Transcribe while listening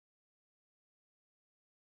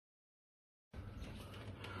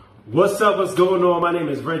What's up, what's going on? My name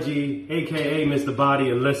is Reggie, aka Mr. Body,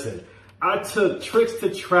 and listen, I took Tricks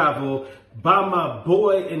to Travel by my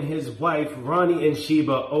boy and his wife, Ronnie and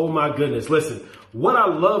Sheba. Oh my goodness. Listen, what I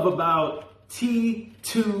love about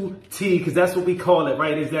T2T, because that's what we call it,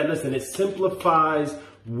 right, is that, listen, it simplifies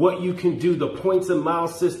what you can do, the points and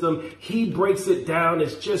miles system. He breaks it down.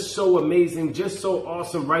 It's just so amazing, just so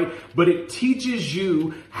awesome, right? But it teaches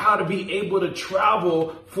you how to be able to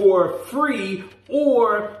travel for free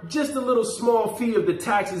or just a little small fee of the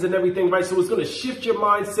taxes and everything, right? So it's going to shift your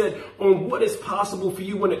mindset on what is possible for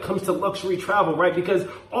you when it comes to luxury travel, right? Because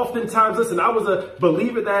oftentimes, listen, I was a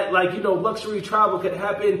believer that, like, you know, luxury travel could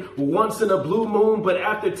happen once in a blue moon, but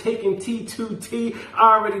after taking T2T,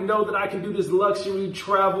 I already know that I can do this luxury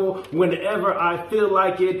travel whenever I feel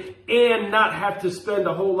like it and not have to spend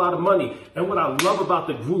a whole lot of money. And what I love about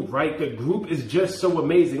the group, right? The group is just so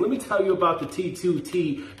amazing. Let me tell you about the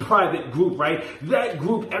T2T private group, right? That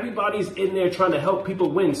group, everybody's in there trying to help people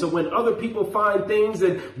win. So when other people find things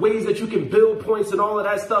and ways that you can build points and all of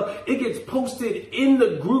that stuff, it gets posted in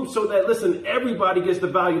the group so that, listen, everybody gets the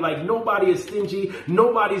value. Like, nobody is stingy.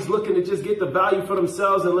 Nobody's looking to just get the value for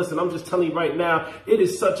themselves. And listen, I'm just telling you right now, it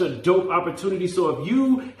is such a dope opportunity. So if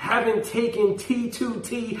you haven't taken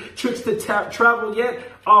T2T Tricks to Travel yet,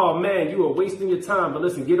 oh man, you are wasting your time. But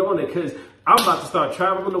listen, get on it, because I'm about to start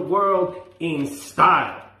traveling the world in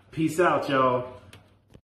style. Peace out, y'all.